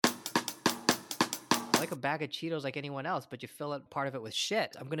like a bag of Cheetos like anyone else, but you fill it part of it with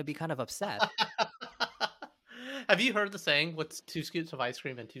shit. I'm gonna be kind of upset. Have you heard the saying, what's 2 scoops of ice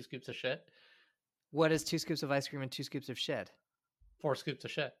cream and 2 scoops of shit? What is 2 scoops of ice cream and 2 scoops of shit? 4 scoops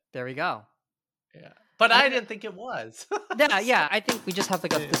of shit. There we go. Yeah. But I think didn't think it was. yeah, I think we just have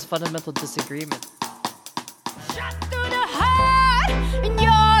like this fundamental disagreement. Shot through the heart, and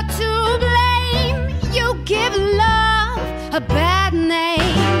you're to blame. You give love a bad name.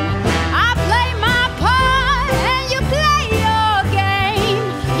 I play my part, and you play your game.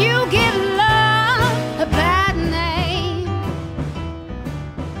 You give love a bad name.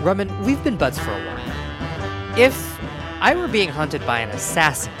 Rumman, we've been buds for a while. If I were being hunted by an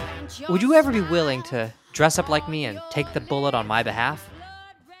assassin, would you ever be willing to dress up like me and take the bullet on my behalf?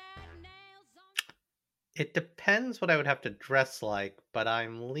 It depends what I would have to dress like, but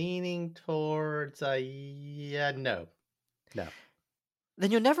I'm leaning towards no.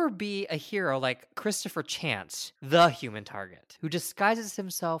 Then you'll never be a hero like Christopher Chance, the human target, who disguises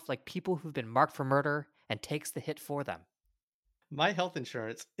himself like people who've been marked for murder and takes the hit for them. My health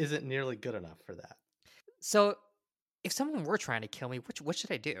insurance isn't nearly good enough for that. So, if someone were trying to kill me, what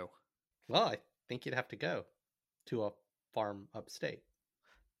should I do? Well, I think you'd have to go to a farm upstate.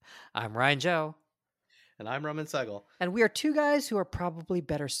 I'm Ryan Joe. And I'm Roman Segal. And we are two guys who are probably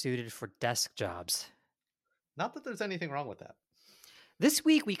better suited for desk jobs. Not that there's anything wrong with that. This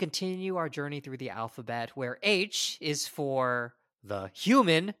week, we continue our journey through the alphabet, where H is for the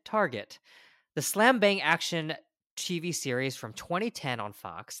human target. The slam bang action TV series from 2010 on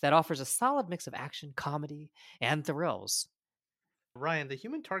Fox that offers a solid mix of action, comedy, and thrills. Ryan, the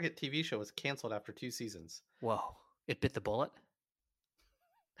Human Target TV show was canceled after 2 seasons. Whoa, it bit the bullet?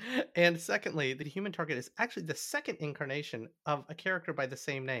 And secondly, the Human Target is actually the second incarnation of a character by the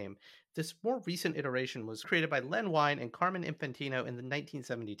same name. This more recent iteration was created by Len Wein and Carmen Infantino in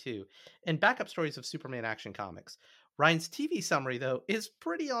 1972, and backup stories of Superman Action Comics. Ryan's TV summary, though, is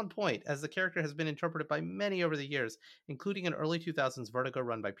pretty on point, as the character has been interpreted by many over the years, including an early 2000s Vertigo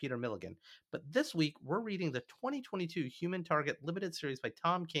run by Peter Milligan. But this week, we're reading the 2022 Human Target limited series by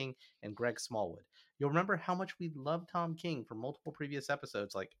Tom King and Greg Smallwood. You'll remember how much we love Tom King from multiple previous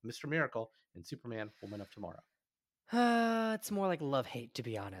episodes like Mr. Miracle and Superman Woman of Tomorrow. It's more like love-hate, to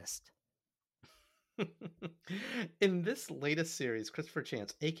be honest. In this latest series, Christopher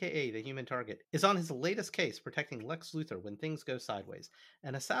Chance, aka the Human Target, is on his latest case protecting Lex Luthor when things go sideways.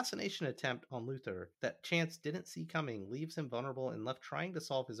 An assassination attempt on Luthor that Chance didn't see coming leaves him vulnerable and left trying to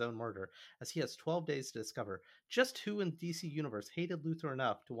solve his own murder, as he has 12 days to discover just who in the DC universe hated Luthor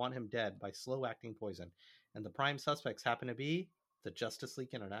enough to want him dead by slow-acting poison. And the prime suspects happen to be the Justice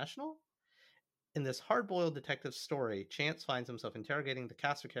League International? In this hard-boiled detective story, Chance finds himself interrogating the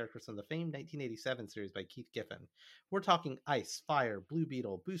cast of characters from the famed 1987 series by Keith Giffen. We're talking Ice, Fire, Blue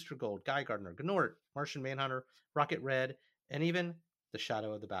Beetle, Booster Gold, Guy Gardner, Gnort, Martian Manhunter, Rocket Red, and even the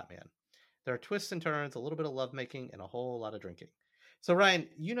Shadow of the Batman. There are twists and turns, a little bit of lovemaking, and a whole lot of drinking. So Ryan,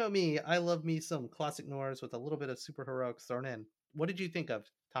 you know me, I love me some classic noirs with a little bit of superheroics thrown in. What did you think of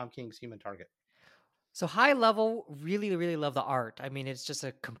Tom King's Human Target? So high level, really, really love the art. I mean, it's just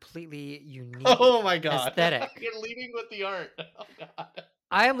a completely unique Oh my god. aesthetic. You're leading with the art. Oh god.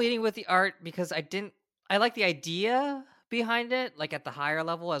 I am leading with the art because I like the idea behind it, like at the higher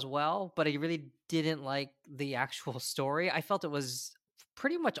level as well, but I really didn't like the actual story. I felt it was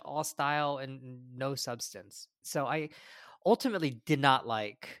pretty much all style and no substance. So I ultimately did not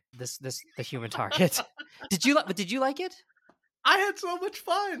like the Human Target. Did you like it? I had so much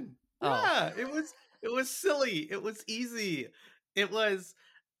fun. Oh. Yeah, it was silly. It was easy. It was,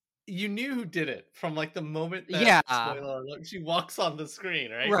 you knew who did it from like the moment that spoiler alert, she walks on the screen,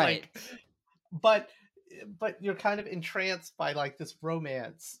 right? Right. Like, but you're kind of entranced by like this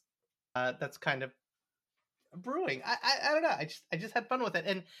romance that's kind of brewing. I don't know. I just had fun with it,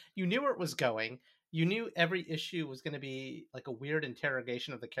 and you knew where it was going. You knew every issue was going to be like a weird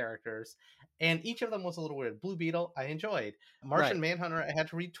interrogation of the characters, and each of them was a little weird. Blue Beetle, I enjoyed. Martian Manhunter, I had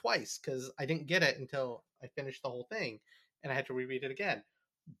to read twice because I didn't get it until I finished the whole thing, and I had to reread it again.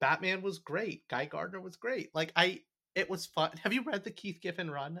 Batman was great. Guy Gardner was great. It was fun. Have you read the Keith Giffen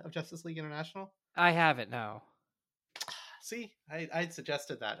run of Justice League International? I haven't, no. See, I'd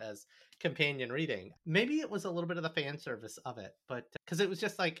suggested that as companion reading. Maybe it was a little bit of the fan service of it, but because it was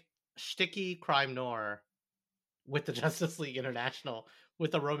just like shticky crime noir with the Justice League International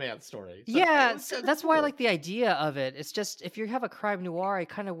with a romance story. So that's why I like the idea of it. It's just, if you have a crime noir, I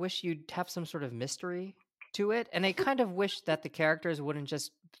kind of wish you'd have some sort of mystery to it, and I kind of wish that the characters wouldn't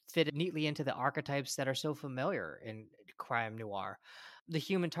just fit neatly into the archetypes that are so familiar in crime noir. The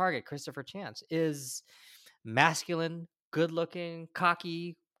Human Target, Christopher Chance, is masculine, good-looking,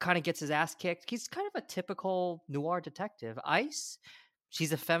 cocky, kind of gets his ass kicked. He's kind of a typical noir detective. Ice,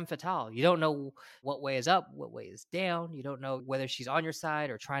 she's a femme fatale. You don't know what way is up, what way is down. You don't know whether she's on your side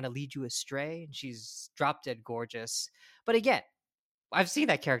or trying to lead you astray. And she's drop dead gorgeous. But again, I've seen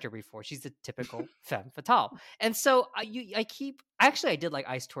that character before. She's a typical femme fatale. And so I did like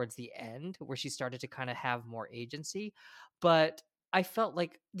Ice towards the end where she started to kind of have more agency, but I felt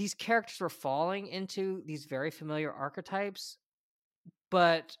like these characters were falling into these very familiar archetypes,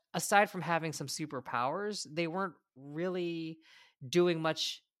 but aside from having some superpowers, they weren't really doing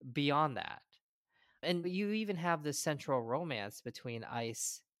much beyond that. And you even have this central romance between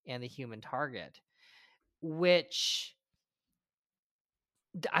Ice and the human target, which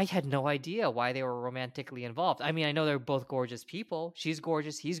I had no idea why they were romantically involved. I mean, I know they're both gorgeous people. She's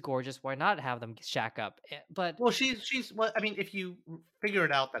gorgeous, he's gorgeous. Why not have them shack up? But Well, she's well. I mean, if you figure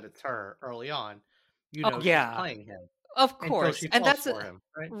it out that it's her early on, you oh know she's yeah, playing him of until course. she And falls that's for him,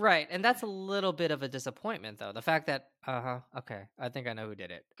 right? right, and that's a little bit of a disappointment though. The fact that okay, I think I know who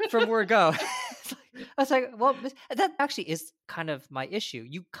did it. From word go. I was like, well, that actually is kind of my issue.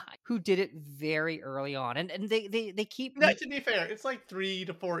 Who did it very early on, and they keep No, to be fair, it's like 3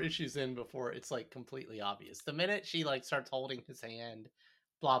 to 4 issues in before it's like completely obvious. The minute she like starts holding his hand,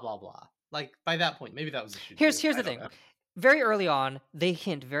 blah blah blah. Like by that point, maybe that was issue 2. here's I the don't thing. know. Very early on, they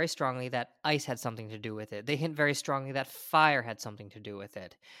hint very strongly that ice had something to do with it. They hint very strongly that fire had something to do with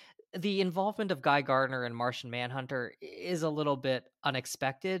it. The involvement of Guy Gardner and Martian Manhunter is a little bit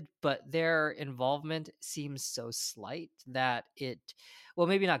unexpected, but their involvement seems so slight that well,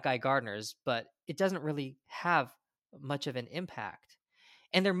 maybe not Guy Gardner's, but it doesn't really have much of an impact.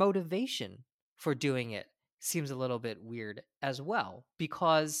 And their motivation for doing it seems a little bit weird as well,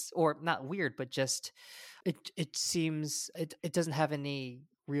 because, or not weird, but just it seems it doesn't have any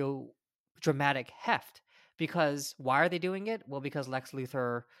real dramatic heft. Because why are they doing it? Well, because Lex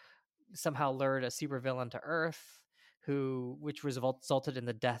Luthor somehow lured a supervillain to Earth, which resulted in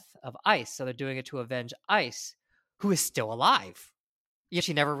the death of Ice. So they're doing it to avenge Ice, who is still alive. Yeah,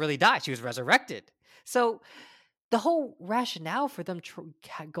 she never really died. She was resurrected. So the whole rationale for them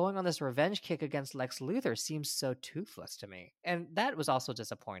going on this revenge kick against Lex Luthor seems so toothless to me. And that was also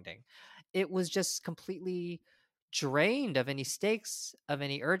disappointing. It was just completely drained of any stakes, of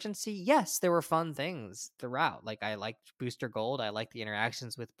any urgency. Yes, there were fun things throughout. Like I liked Booster Gold, I liked the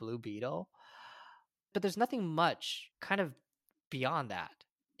interactions with Blue Beetle. But there's nothing much kind of beyond that.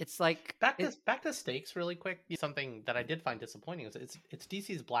 It's like Back to stakes really quick. Something that I did find disappointing is it's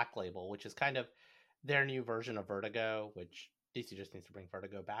DC's Black Label, which is kind of their new version of Vertigo, which DC just needs to bring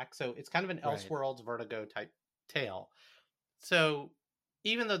Vertigo back. So it's kind of an Right. Elseworlds Vertigo type tale. So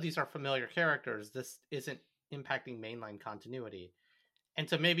even though these are familiar characters, this isn't impacting mainline continuity. And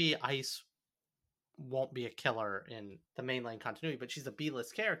so maybe Ice won't be a killer in the mainline continuity, but she's a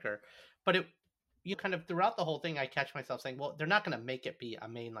B-list character. But you kind of throughout the whole thing, I catch myself saying, well, they're not going to make it be a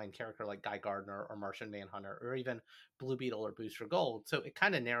mainline character like Guy Gardner or Martian Manhunter or even Blue Beetle or Booster Gold. So it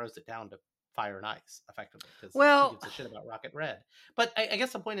kind of narrows it down to Fire and Ice, effectively, because Well, he gives a shit about Rocket Red. But I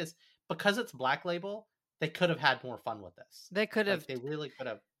guess the point is, because it's Black Label, they could have had more fun with this. they could have. They really could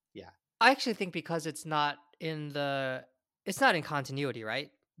have. Yeah. I actually think because it's not in continuity, right?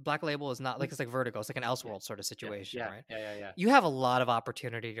 Black Label is not like it's like Vertigo. It's like an Elseworld sort of situation, right? Yeah. You have a lot of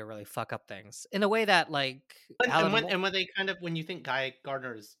opportunity to really fuck up things in a way that, like, And when they when you think Guy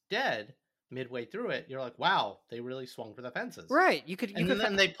Gardner is dead midway through it, you're like, wow, they really swung for the fences, right?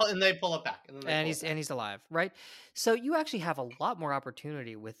 Then they pull it back, and he's alive, right? So you actually have a lot more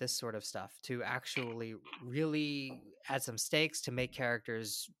opportunity with this sort of stuff to actually really add some stakes, to make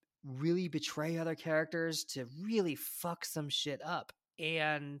characters really betray other characters, to really fuck some shit up.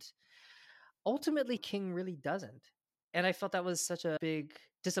 And ultimately King really doesn't. And I felt that was such a big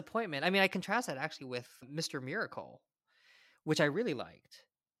disappointment. I mean, I contrast that actually with Mr. Miracle, which I really liked.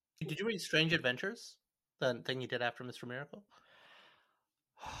 Did you read Strange Adventures, the thing you did after Mr. Miracle?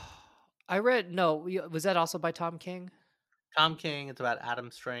 I read, no, was that also by Tom King? Tom King. It's about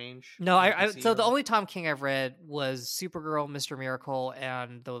Adam Strange. No, so the only Tom King I've read was Supergirl, Mr. Miracle,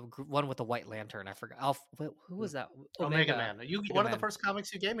 and the one with the White Lantern. I forgot. Who was that? Omega Man. One of the first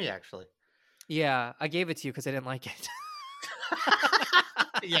comics you gave me, actually. Yeah, I gave it to you because I didn't like it.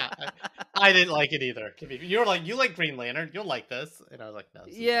 Yeah, I didn't like it either. You're like, you like Green Lantern, you'll like this, and I was like, no.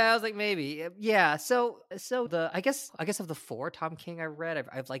 Yeah, I was like, maybe. Yeah. So I guess of the 4 Tom King I've read,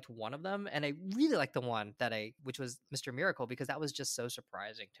 I've liked one of them, and I really liked the one which was Mr. Miracle, because that was just so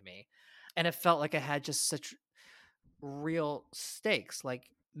surprising to me, and it felt like it had just such real stakes. Like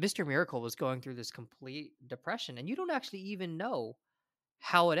Mr. Miracle was going through this complete depression, and you don't actually even know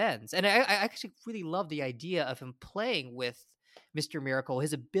how it ends. And I actually really love the idea of him playing with Mr. Miracle,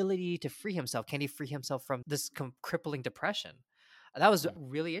 his ability to free himself. Can he free himself from this crippling depression? That was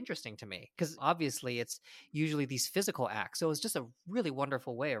really interesting to me because obviously it's usually these physical acts. So it was just a really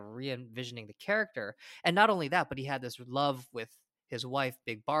wonderful way of re-envisioning the character. And not only that, but he had this love with his wife,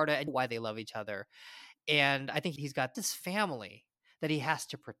 Big Barda, and why they love each other. And I think he's got this family that he has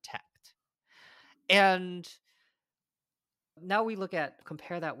to protect. And now we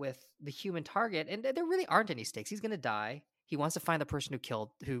compare that with the human target, and there really aren't any stakes. He's going to die. He wants to find the person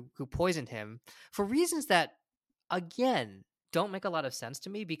who poisoned him for reasons that, again, don't make a lot of sense to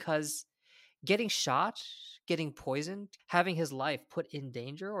me, because getting shot, getting poisoned, having his life put in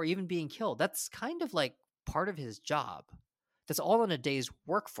danger, or even being killed, that's kind of like part of his job. That's all in a day's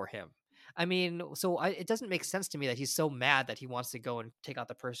work for him. I mean, it doesn't make sense to me that he's so mad that he wants to go and take out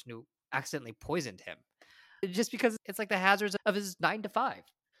the person who accidentally poisoned him. Just because it's like the hazards of his 9 to 5.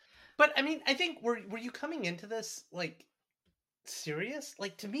 But I mean, I think were you coming into this like serious?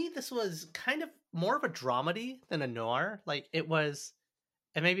 Like, to me, this was kind of more of a dramedy than a noir. Like, it was,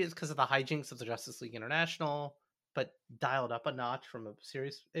 and maybe it's because of the hijinks of the Justice League International, but dialed up a notch from a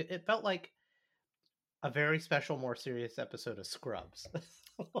serious. It felt like a very special, more serious episode of Scrubs.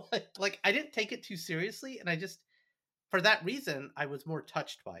 like I didn't take it too seriously, and I just, for that reason, I was more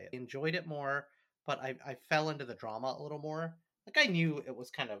touched by it. I enjoyed it more, but I fell into the drama a little more. Like, I knew it was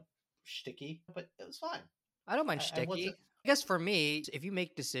kind of shticky, but it was fine. I don't mind I wasn't. shticky. I guess for me, if you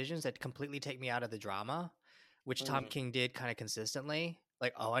make decisions that completely take me out of the drama, which Tom King did kind of consistently,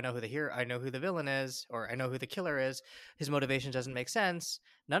 like, oh, I know who the villain is, or I know who the killer is. His motivation doesn't make sense.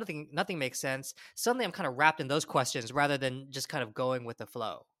 Nothing makes sense. Suddenly I'm kind of wrapped in those questions rather than just kind of going with the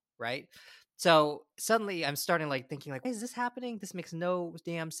flow, right? So suddenly I'm starting like thinking like, why is this happening? This makes no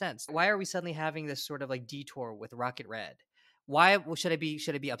damn sense. Why are we suddenly having this sort of like detour with Rocket Red? Why should I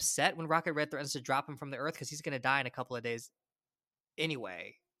be upset when Rocket Red threatens to drop him from the Earth, because he's going to die in a couple of days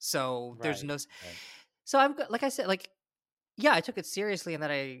anyway? So there's no. So I'm like I said, like, yeah, I took it seriously in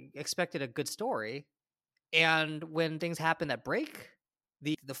that I expected a good story, and when things happen that break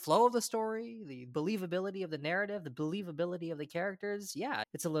the flow of the story, the believability of the narrative, the believability of the characters, yeah,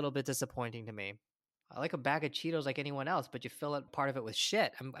 it's a little bit disappointing to me. I like a bag of Cheetos like anyone else, but you fill it part of it with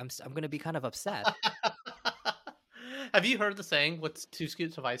shit. I'm going to be kind of upset. Have you heard the saying, what's 2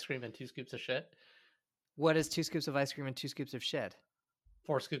 scoops of ice cream and 2 scoops of shit? What is 2 scoops of ice cream and 2 scoops of shit?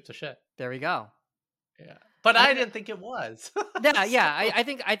 4 scoops of shit. There we go. Yeah. But I didn't think it was. Yeah. I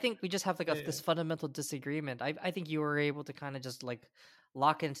think we just have like this fundamental disagreement. I think you were able to kind of just like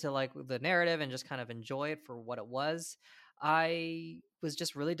lock into like the narrative and just kind of enjoy it for what it was. I was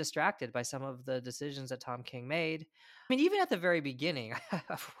just really distracted by some of the decisions that Tom King made. I mean, even at the very beginning,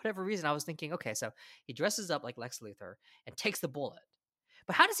 for whatever reason, I was thinking, okay, so he dresses up like Lex Luthor and takes the bullet.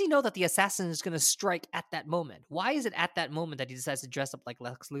 But how does he know that the assassin is going to strike at that moment? Why is it at that moment that he decides to dress up like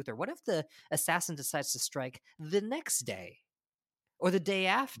Lex Luthor? What if the assassin decides to strike the next day or the day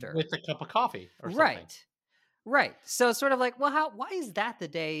after? With a cup of coffee or something. Right. So it's sort of like, well, why is that the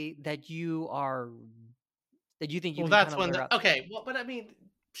day that you think you can that's kind of when okay, well, but I mean,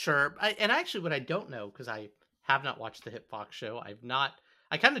 sure. And actually what I don't know, because I have not watched the Hit Fox show.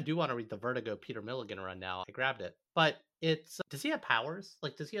 I kind of do want to read the Vertigo Peter Milligan run now. I grabbed it. But it's, does he have powers?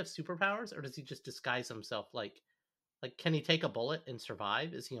 Like, does he have superpowers, or does he just disguise himself? Like can he take a bullet and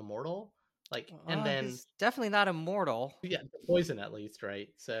survive? Is he immortal? Like, and then he's definitely not immortal. Yeah, poison at least, right?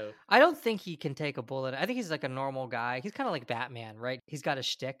 So I don't think he can take a bullet. I think he's like a normal guy. He's kind of like Batman, right? He's got a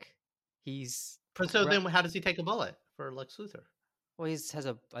shtick. So then how does he take a bullet for Lex Luthor? Well,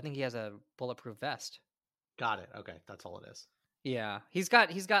 I think he has a bulletproof vest. Got it. Okay, that's all it is. Yeah, he's got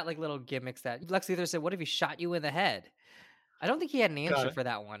like little gimmicks that Lex Luthor said, "What if he shot you in the head?" I don't think he had an answer for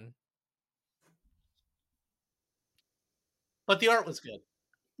that one. But the art was good.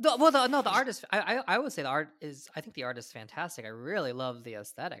 The art is. I would say the art is. I think the art is fantastic. I really love the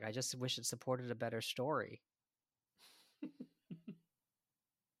aesthetic. I just wish it supported a better story.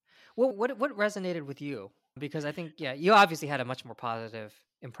 Well, what resonated with you? Because I think, yeah, you obviously had a much more positive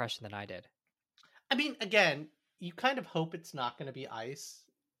impression than I did. I mean, again, you kind of hope it's not going to be ice,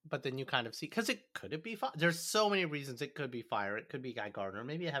 but then you kind of see, because could be fire? There's so many reasons it could be fire. It could be Guy Gardner.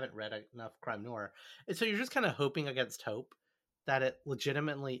 Maybe I haven't read enough crime noir, and so you're just kind of hoping against hope that it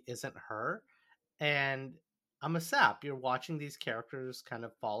legitimately isn't her. And I'm a sap. You're watching these characters kind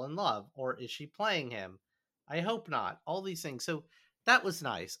of fall in love, or is she playing him? I hope not. All these things. So that was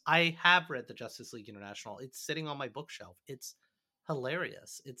nice. I have read the Justice League International. It's sitting on my bookshelf. It's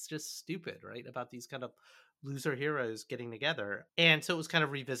hilarious. It's just stupid, right? About these kind of loser heroes getting together. And so it was kind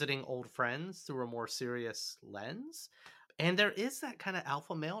of revisiting old friends through a more serious lens. And there is that kind of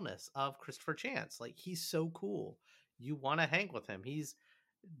alpha maleness of Christopher Chance. Like, he's so cool. you want to hang with him. He's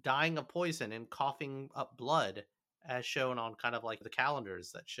dying of poison and coughing up blood, as shown on kind of like the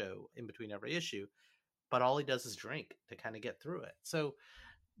calendars that show in between every issue. But all he does is drink to kind of get through it. So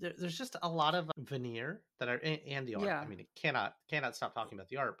there's just a lot of veneer that are, and the art. Yeah. I mean, it cannot stop talking about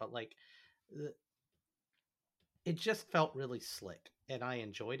the art, but like, it just felt really slick, and I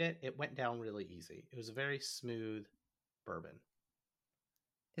enjoyed it. It went down really easy. It was a very smooth bourbon.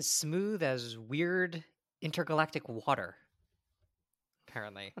 As smooth as weird intergalactic water,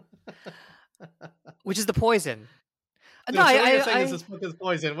 apparently, which is the poison. So No, what you're saying I, is this book is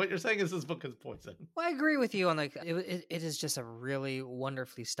poison. What you're saying is this book is poison. well, I agree with you on like it is just a really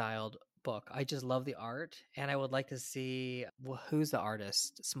wonderfully styled book. I just love the art, and I would like to see who's the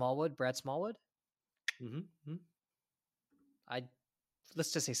artist. Smallwood, Brad Smallwood. Mm-hmm. I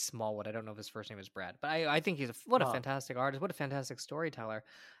let's just say Smallwood. I don't know if his first name is Brad, but I think he's what a fantastic artist, what a fantastic storyteller,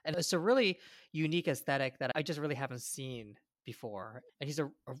 and it's a really unique aesthetic that I just really haven't seen before. And he's a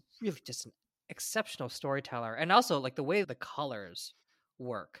really just an exceptional storyteller, and also like the way the colors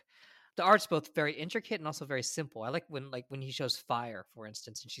work. The art's both very intricate and also very simple. I like when he shows fire, for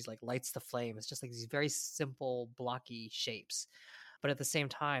instance, and she's like lights the flame. It's just like these very simple blocky shapes, but at the same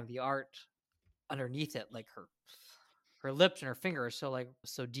time, the art underneath it, like her lips and her fingers,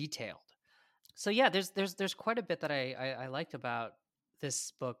 so detailed. So yeah, there's quite a bit that I liked about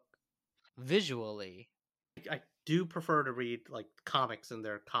this book visually. I do prefer to read like comics in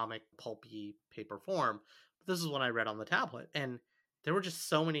their comic pulpy paper form, but this is one I read on the tablet, and there were just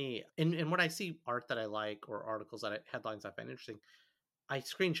so many. And when I see art that I like or articles headlines I find interesting, I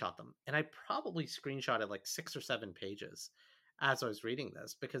screenshot them, and I probably screenshotted like 6 or 7 pages as I was reading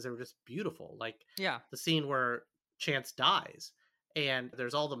this because they were just beautiful. Like the scene where Chance dies, and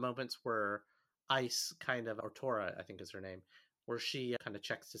there's all the moments where Ice kind of, or Tora I think is her name, where she kind of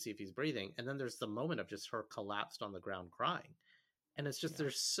checks to see if he's breathing, and then there's the moment of just her collapsed on the ground crying, and it's just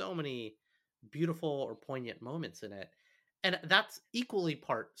there's so many beautiful or poignant moments in it, and that's equally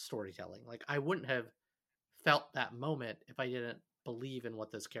part storytelling. Like I wouldn't have felt that moment if I didn't believe in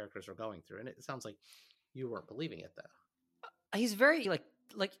what those characters are going through, and it sounds like you weren't believing it though. He's very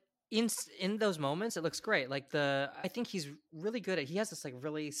like in those moments it looks great. Like I think he's really good at, he has this like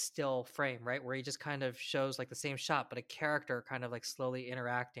really still frame, right, where he just kind of shows like the same shot but a character kind of like slowly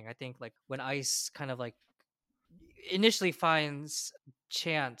interacting. I think like when Ice kind of like initially finds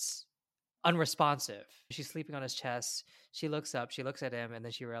Chance unresponsive, she's sleeping on his chest, she looks up, she looks at him, and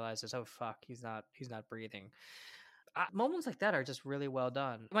then she realizes, oh fuck, he's not breathing. Moments like that are just really well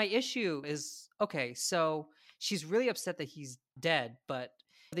done. My issue is, okay, so she's really upset that he's dead, but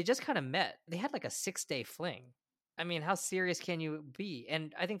they just kind of met. They had like a 6-day fling. I mean, how serious can you be?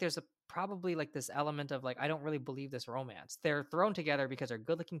 And I think there's probably like this element of like, I don't really believe this romance. They're thrown together because they're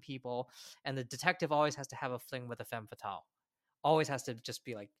good looking people, and the detective always has to have a fling with a femme fatale. Always has to just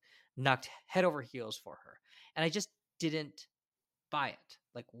be like knocked head over heels for her. And I just didn't buy it.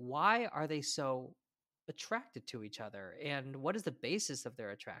 Like, why are they so attracted to each other, and what is the basis of their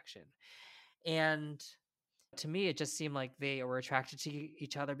attraction? And to me it just seemed like they were attracted to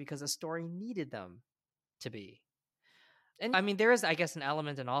each other because the story needed them to be. And I mean, there is, I guess, an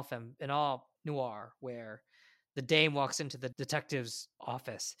element in all noir where the dame walks into the detective's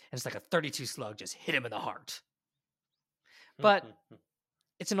office and it's like a 32 slug just hit him in the heart. But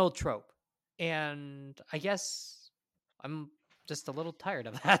it's an old trope, and I guess I'm just a little tired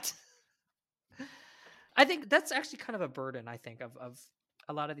of that. I think that's actually kind of a burden, I think, of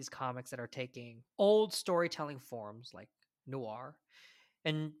a lot of these comics that are taking old storytelling forms like noir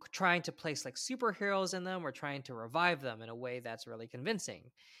and trying to place like superheroes in them or trying to revive them in a way that's really convincing.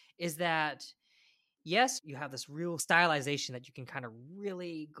 Is that, yes, you have this real stylization that you can kind of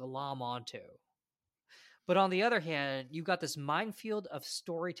really glom onto. But on the other hand, you've got this minefield of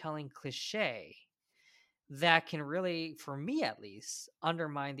storytelling cliche that can really, for me at least,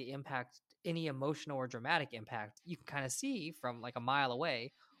 undermine the impact, any emotional or dramatic impact you can kind of see from like a mile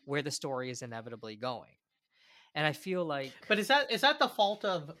away where the story is inevitably going. And I feel like, but is that the fault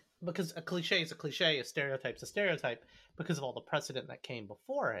of, because a cliche is a cliche, a stereotype's a stereotype, because of all the precedent that came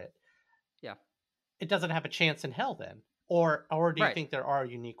before it? Yeah, it doesn't have a chance in hell then, or do you think there are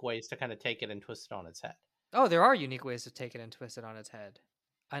unique ways to kind of take it and twist it on its head? Oh, there are unique ways to take it and twist it on its head,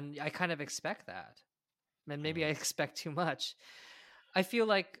 and I kind of expect that. And maybe I expect too much. I feel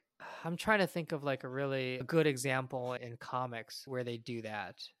like I'm trying to think of like a really good example in comics where they do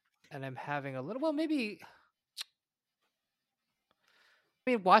that. And I'm having a little, well, maybe,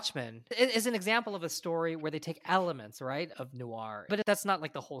 I mean, Watchmen is an example of a story where they take elements, right, of noir, but that's not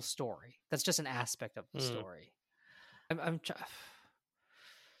like the whole story. That's just an aspect of the story.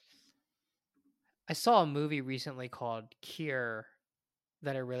 I saw a movie recently called Cure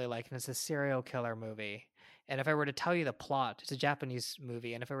that I really like, and it's a serial killer movie. And if I were to tell you the plot, it's a Japanese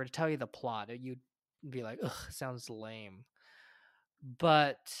movie, and if I were to tell you the plot, you'd be like, ugh, sounds lame.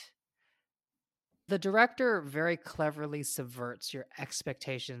 But the director very cleverly subverts your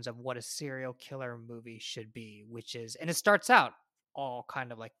expectations of what a serial killer movie should be, which is, and it starts out all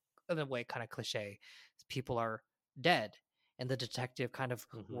kind of like, in a way, kind of cliche. People are dead, and the detective kind of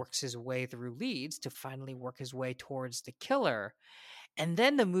Mhm. works his way through leads to finally work his way towards the killer. And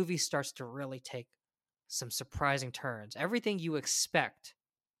then the movie starts to really take some surprising turns. Everything you expect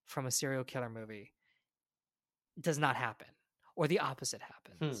from a serial killer movie does not happen, or the opposite Hmm.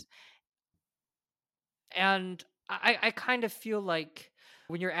 happens. And I kind of feel like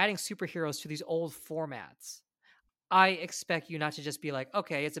when you're adding superheroes to these old formats, I expect you not to just be like,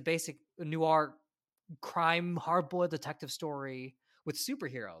 okay, it's a basic noir crime hard-boiled detective story with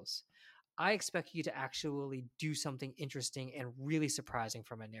superheroes. I expect you to actually do something interesting and really surprising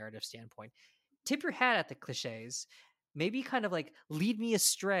from a narrative standpoint. Tip your hat at the cliches, maybe kind of like lead me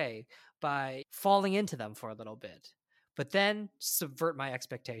astray by falling into them for a little bit, but then subvert my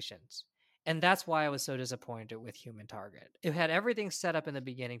expectations. And that's why I was so disappointed with Human Target. It had everything set up in the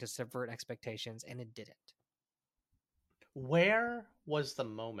beginning to subvert expectations, and it didn't. Where was the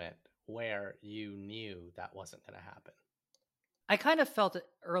moment where you knew that wasn't going to happen? I kind of felt it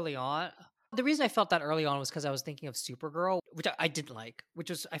early on. The reason I felt that early on was because I was thinking of Supergirl, which I didn't like, which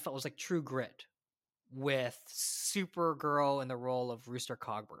was I felt was like True Grit with Supergirl in the role of Rooster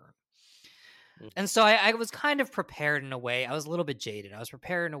Cogburn. Mm. And so I was kind of prepared in a way. I was a little bit jaded. I was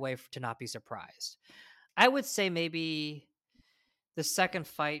prepared in a way to not be surprised. I would say maybe the second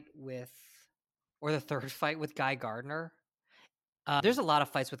fight with, or the third fight with Guy Gardner. There's a lot of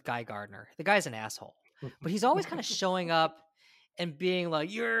fights with Guy Gardner. The guy's an asshole, but he's always kind of showing up and being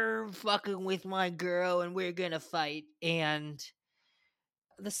like, "You're fucking with my girl, and we're gonna fight." And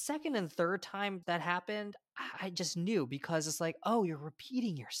the second and third time that happened, I just knew, because it's like, oh, you're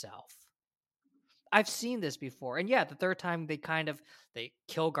repeating yourself. I've seen this before. And yeah, the third time they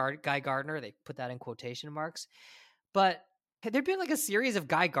kill Guy Gardner. They put that in quotation marks. But there'd been like a series of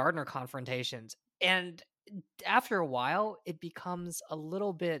Guy Gardner confrontations, and after a while, it becomes a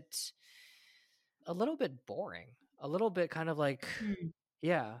little bit boring, a little bit kind of like, Mm.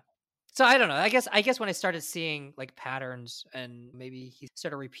 yeah. So I don't know. I guess when I started seeing like patterns, and maybe he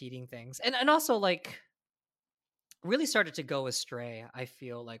started repeating things, and also like really started to go astray, I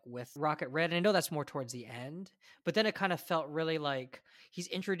feel like, with Rocket Red. And I know that's more towards the end, but then it kind of felt really like he's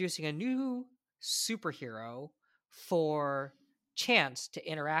introducing a new superhero for Chance to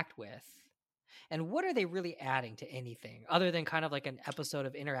interact with. And what are they really adding to anything other than kind of like an episode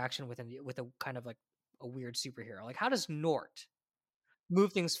of interaction with a kind of like a weird superhero? Like, how does Nort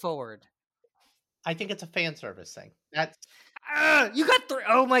move things forward? I think it's a fan service thing. That's You got three.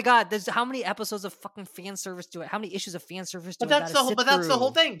 Oh my god! There's how many episodes of fucking fan service do it? How many issues of fan service do but I that's gotta the whole sit but that's the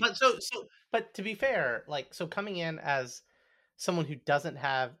whole through? thing. But to be fair, like, so coming in as someone who doesn't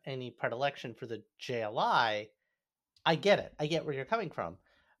have any predilection for the JLI, I get it. I get where you're coming from.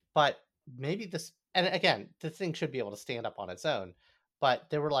 But maybe this, and again, this thing should be able to stand up on its own. But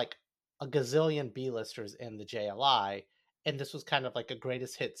there were like a gazillion B-listers in the JLI, and this was kind of like a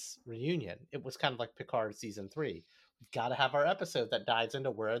greatest hits reunion. It was kind of like Picard season 3. We've got to have our episode that dives into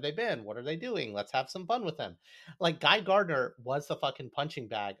where have they been, what are they doing, let's have some fun with them. Like, Guy Gardner was the fucking punching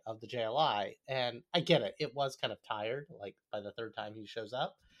bag of the JLI, and I get it. It was kind of tired, like by the third time he shows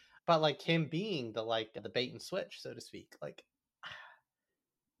up, but like him being the bait and switch, so to speak, like,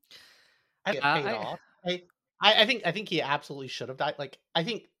 I get paid I off. I think he absolutely should have died. Like, I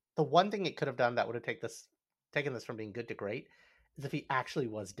think the one thing it could have done that would have taken this from being good to great is if he actually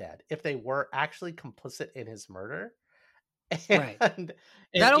was dead. If they were actually complicit in his murder, and right. and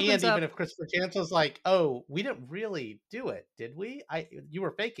That opens even up. if Christopher Chance was like, "Oh, we didn't really do it, did we? You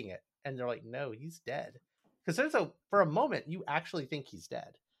were faking it," and they're like, "No, he's dead." Because for a moment you actually think he's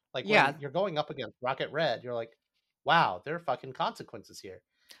dead. Like Yeah. when you're going up against Rocket Red, you're like, "Wow, there are fucking consequences here."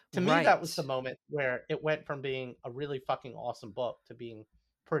 To me, that was the Right. moment where it went from being a really fucking awesome book to being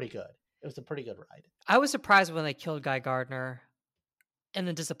pretty good. It was a pretty good ride. I was surprised when they killed Guy Gardner, and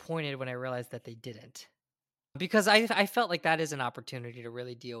then disappointed when I realized that they didn't. Because I felt like that is an opportunity to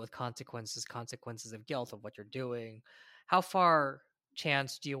really deal with consequences of guilt of what you're doing. How far,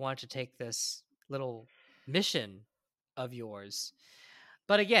 Chance, do you want to take this little mission of yours?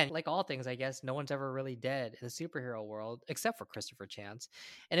 But again, like all things, I guess no one's ever really dead in the superhero world except for Christopher Chance.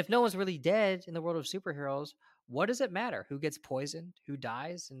 And if no one's really dead in the world of superheroes, what does it matter who gets poisoned, who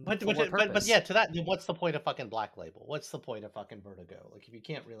dies, and But for what yeah, purpose? to that, then what's the point of fucking Black Label? What's the point of fucking Vertigo? Like, if you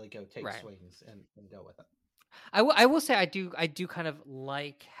can't really go take Right. swings and go with it. I will say I do kind of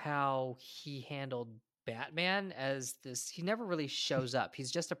like how he handled Batman as this. He never really shows up. He's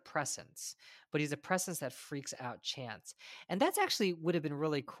just a presence, but he's a presence that freaks out Chance, and that's actually would have been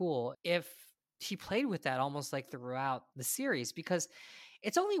really cool if he played with that almost like throughout the series, because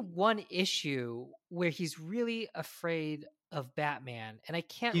it's only one issue where he's really afraid of Batman, and I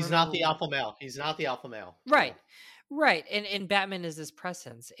can't He's not remember. the alpha male. He's not the alpha male. Right. No. Right. And Batman is this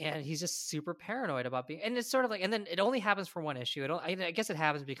presence, and he's just super paranoid about being, and it's sort of like, and then it only happens for one issue. I guess it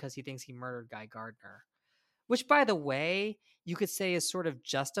happens because he thinks he murdered Guy Gardner, which, by the way, you could say is sort of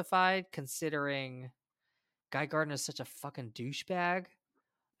justified considering Guy Gardner is such a fucking douchebag.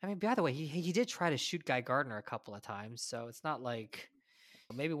 I mean, by the way, he did try to shoot Guy Gardner a couple of times, so it's not like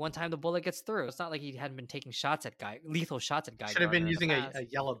maybe one time the bullet gets through. It's not like he hadn't been taking lethal shots at Guy Should have been Gardner in the using a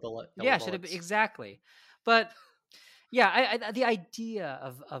past. yellow bullet. Yeah, should have been Bullets. exactly. But yeah, the idea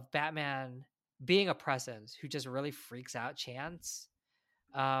of Batman being a presence who just really freaks out Chance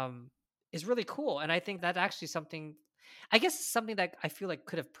is really cool, and I think that's actually something. I guess something that I feel like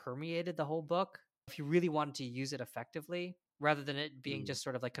could have permeated the whole book if you really wanted to use it effectively, rather than it being just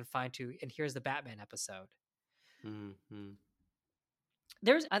sort of like confined to. And here's the Batman episode. Mm-hmm.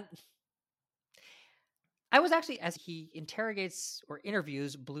 There's I was actually, as he interrogates or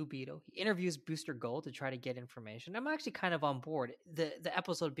interviews Blue Beetle, he interviews Booster Gold to try to get information. I'm actually kind of on board. The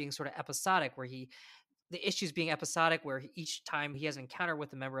episode being sort of episodic, where the issues being episodic, where each time he has an encounter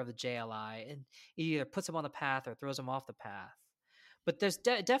with a member of the JLI, and he either puts him on the path or throws him off the path. But there's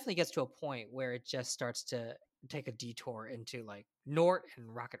it definitely gets to a point where it just starts to take a detour into like Nort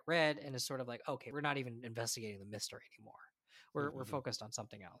and Rocket Red, and it's sort of like, okay, we're not even investigating the mystery anymore. We're focused on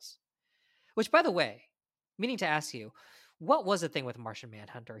something else. Which, by the way, meaning to ask you, what was the thing with Martian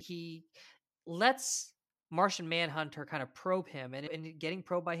Manhunter? He lets Martian Manhunter kind of probe him, and in getting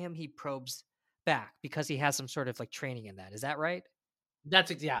probed by him, he probes back because he has some sort of like training in that. Is that right?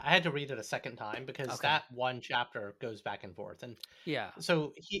 Yeah. I had to read it a second time because Okay. that one chapter goes back and forth, and Yeah.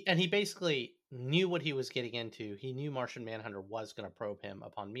 so he basically knew what he was getting into. He knew Martian Manhunter was going to probe him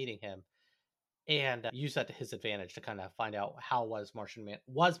upon meeting him, and use that to his advantage to kind of find out how was Martian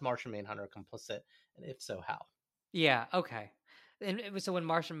Manhunter complicit, and if so, how. Yeah. Okay. And so when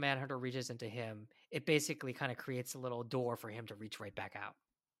Martian Manhunter reaches into him, it basically kind of creates a little door for him to reach right back out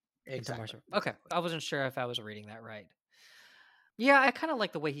into Exactly. Martian. Okay. I wasn't sure if I was reading that right. Yeah, I kind of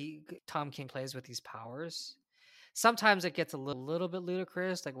like the way Tom King plays with these powers. Sometimes it gets a little bit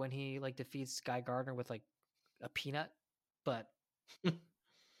ludicrous, like when he like defeats Guy Gardner with like a peanut. But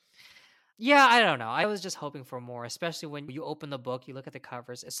yeah, I don't know. I was just hoping for more, especially when you open the book, you look at the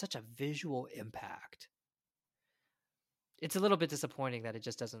covers. It's such a visual impact. It's a little bit disappointing that it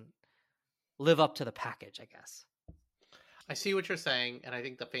just doesn't live up to the package, I guess. I see what you're saying, and I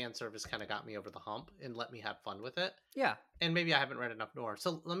think the fan service kind of got me over the hump and let me have fun with it. Yeah. And maybe I haven't read enough Noir.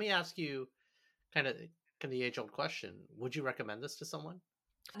 So let me ask you kind of the age-old question. Would you recommend this to someone?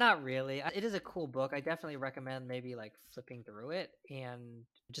 Not really. It is a cool book. I definitely recommend maybe like flipping through it and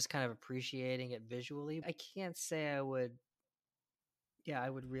just kind of appreciating it visually. I can't say I would. Yeah, I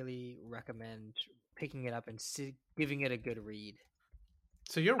would really recommend picking it up and giving it a good read.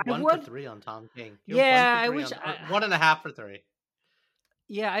 So you're I 1 for would. 3 on Tom King. You're Yeah, 1 for I 3 wish. on, or 1.5 for 3.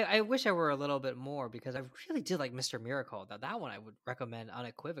 Yeah, I wish I were a little bit more, because I really did like Mr. Miracle. That one I would recommend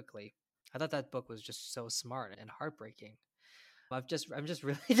unequivocally. I thought that book was just so smart and heartbreaking. I'm just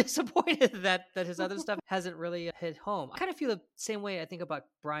really disappointed that his other stuff hasn't really hit home. I kind of feel the same way I think about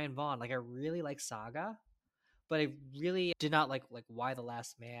Brian Vaughan. Like, I really like Saga, but I really did not like Why the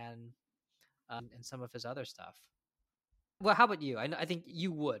Last Man, and some of his other stuff. Well, how about you? I think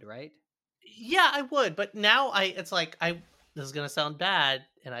you would, right? Yeah, I would, but now it's like this is gonna sound bad,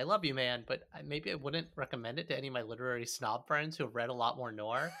 and I love you, man, but maybe I wouldn't recommend it to any of my literary snob friends who have read a lot more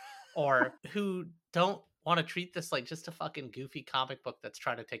Noir, or who don't want to treat this like just a fucking goofy comic book that's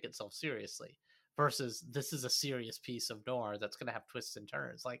trying to take itself seriously. Versus this is a serious piece of Noir that's gonna have twists and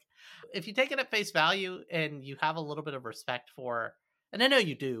turns. Like, if you take it at face value and you have a little bit of respect for, and I know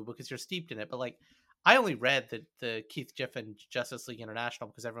you do because you're steeped in it, but like, I only read the Keith Giffen Justice League International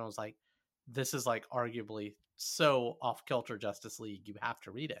because everyone was like, this is like arguably so off kilter Justice League, you have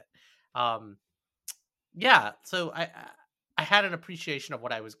to read it. Yeah, so I had an appreciation of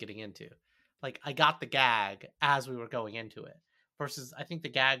what I was getting into. Like, I got the gag as we were going into it, versus I think the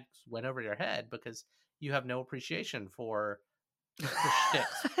gags went over your head because you have no appreciation for for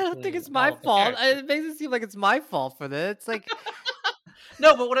shticks. I don't think between it's all my of the fault. characters. It makes it seem like it's my fault for this. It's like,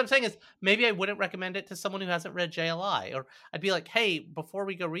 No, but what I'm saying is maybe I wouldn't recommend it to someone who hasn't read JLI. Or I'd be like, hey, before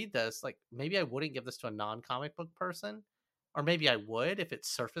we go read this, like maybe I wouldn't give this to a non-comic book person. Or maybe I would if it's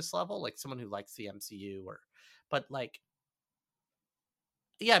surface level, like someone who likes the MCU but like,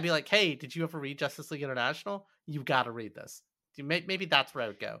 yeah, I'd be like, hey, did you ever read Justice League International? You got to read this. Maybe that's where I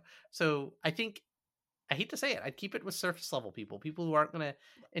would go. So I think, I hate to say it, I'd keep it with surface level people who aren't going to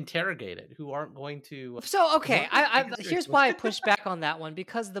interrogate it, who aren't going to. so okay. Take it Here's seriously. why I push back on that one,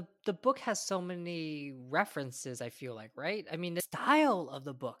 because the book has so many references. I feel like, right? I mean, the style of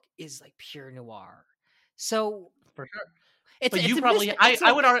the book is like pure noir. So For sure. it's But you a probably,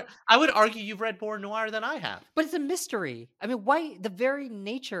 mystery. I would argue you've read more noir than I have. But it's a mystery. I mean, why the very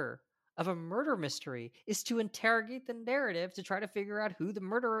nature of a murder mystery is to interrogate the narrative to try to figure out who the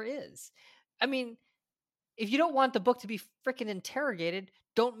murderer is. I mean, if you don't want the book to be freaking interrogated,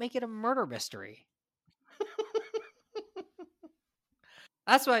 don't make it a murder mystery.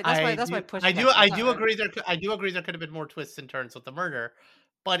 That's why push. I do agree there could have been more twists and turns with the murder,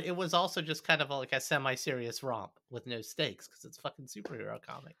 but it was also just kind of like a semi-serious romp with no stakes because it's fucking superhero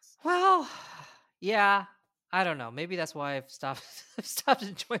comics. Well, yeah, I don't know. Maybe that's why I've stopped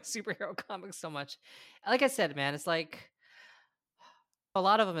enjoying superhero comics so much. Like I said, man, it's like a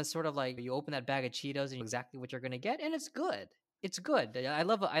lot of them is sort of like you open that bag of Cheetos and you know exactly what you're gonna get, and it's good. It's good. I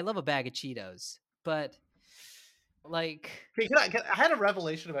love a bag of Cheetos, but like, Hey, I had a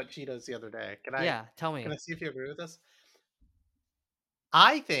revelation about Cheetos the other day. yeah, tell me. Can I see if you agree with this?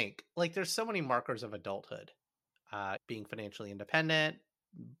 I think like there's so many markers of adulthood, being financially independent,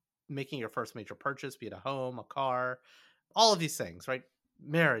 making your first major purchase, be it a home, a car, all of these things, right?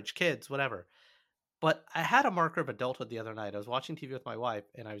 Marriage, kids, whatever. But I had a marker of adulthood the other night. I was watching TV with my wife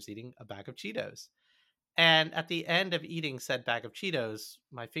and I was eating a bag of Cheetos. And at the end of eating said bag of Cheetos,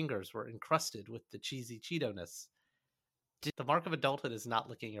 my fingers were encrusted with the cheesy Cheeto-ness. The mark of adulthood is not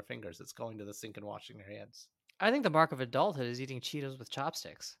licking your fingers. It's going to the sink and washing your hands. I think the mark of adulthood is eating Cheetos with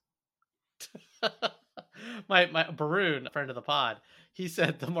chopsticks. my Baroon, friend of the pod, he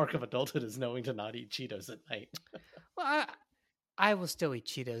said the mark of adulthood is knowing to not eat Cheetos at night. Well, I will still eat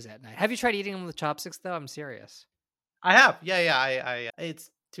Cheetos at night. Have you tried eating them with chopsticks, though? I'm serious. I have. Yeah. I it's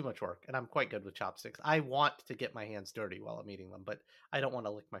too much work, and I'm quite good with chopsticks. I want to get my hands dirty while I'm eating them, but I don't want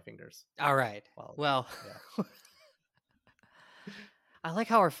to lick my fingers. All right. Well, yeah. I like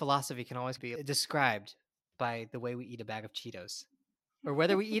how our philosophy can always be described by the way we eat a bag of Cheetos, or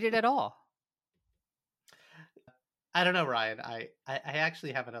whether we eat it at all. I don't know, Ryan. I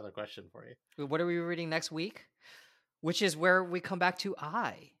actually have another question for you. What are we reading next week? Which is where we come back to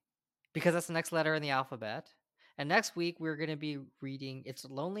I, because that's the next letter in the alphabet. And next week, we're going to be reading It's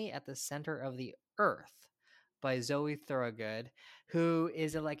Lonely at the Center of the Earth by Zoe Thorogood, who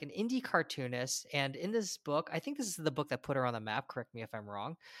is like an indie cartoonist. And in this book, I think this is the book that put her on the map. Correct me if I'm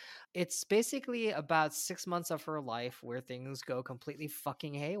wrong. It's basically about 6 months of her life where things go completely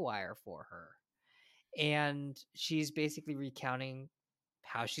fucking haywire for her. And she's basically recounting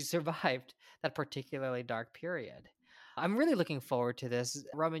how she survived that particularly dark period. I'm really looking forward to this.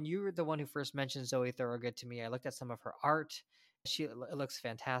 Roman, you were the one who first mentioned Zoe Thorogood to me. I looked at some of her art. It looks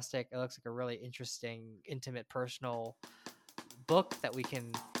fantastic. It looks like a really interesting, intimate, personal book that we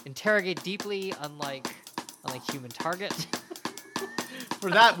can interrogate deeply, unlike Human Target. For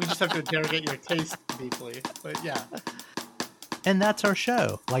that, we just have to interrogate your taste deeply. But yeah. And that's our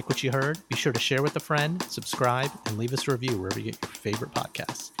show. Like what you heard? Be sure to share with a friend, subscribe, and leave us a review wherever you get your favorite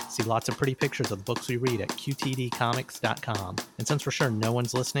podcasts. See lots of pretty pictures of the books we read at qtdcomics.com. And since we're sure no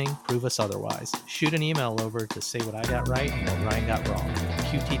one's listening, prove us otherwise. Shoot an email over to say what I got right and what Ryan got wrong.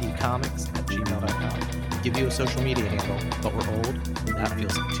 qtdcomics@gmail.com. Give you a social media handle, but we're old, and that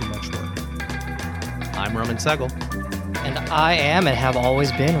feels like too much work. I'm Roman Segel. And I am and have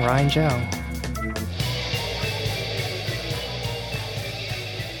always been Ryan Joe.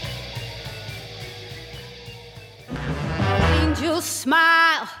 Angel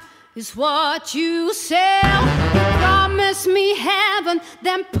smile is what you sell. You promise me heaven,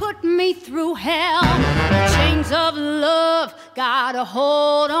 then put me through hell. The chains of love got a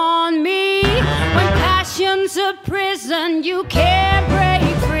hold on me. When passion's a prison, you can't break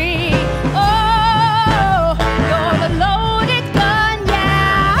free. Oh, you're the loaded gun,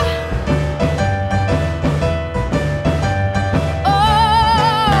 yeah.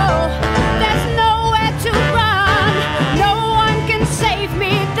 Oh, there's nowhere to run. No one can save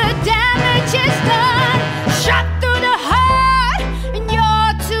me. The damage is done. Shot through the heart, and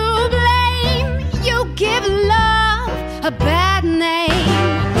you're to blame. You give love a bad name.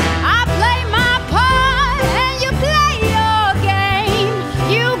 I play my part, and you play your game.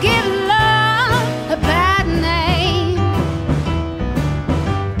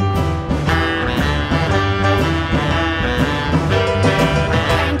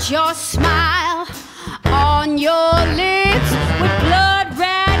 your smile on your lips, with blood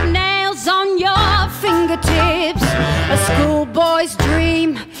red nails on your fingertips. A schoolboy's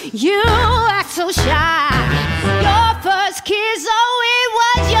dream, you act so shy. Your first kiss, oh, it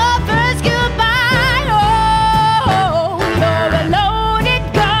was your first goodbye. Oh, you're a loaded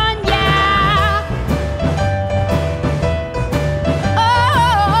gun, yeah.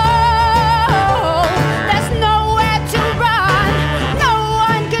 Oh, there's nowhere to run. No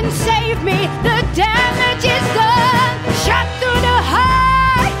one can save me. The damage is done. Shot through the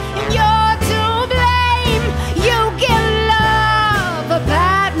heart, and you're to blame. You give love a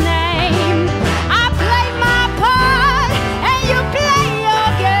bad name. I play my part, and you play your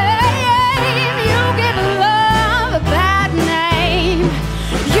game. You give love a bad name.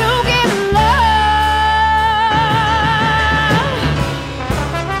 You give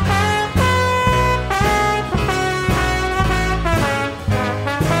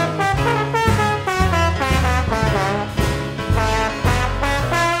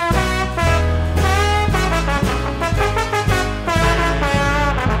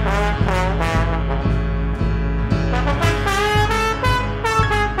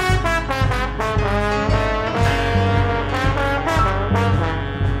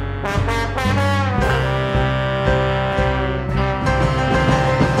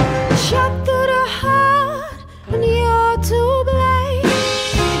shot through the heart, and you're to blame.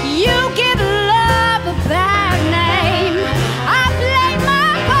 You give love a bad name. I play my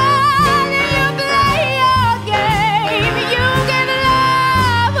part, and you play your game. You give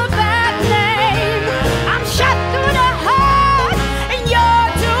love a bad name. I'm shot through the heart, and you're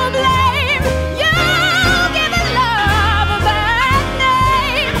to blame. You give love a bad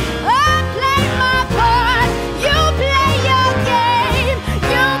name. I play my part, you play your game.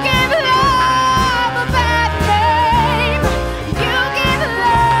 You give love a bad name. You give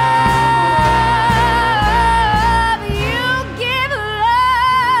love. You give love.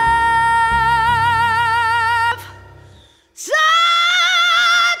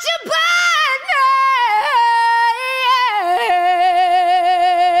 Such a bad name.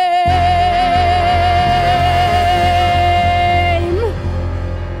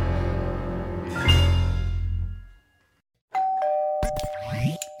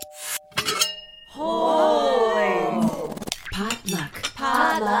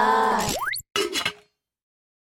 Potluck.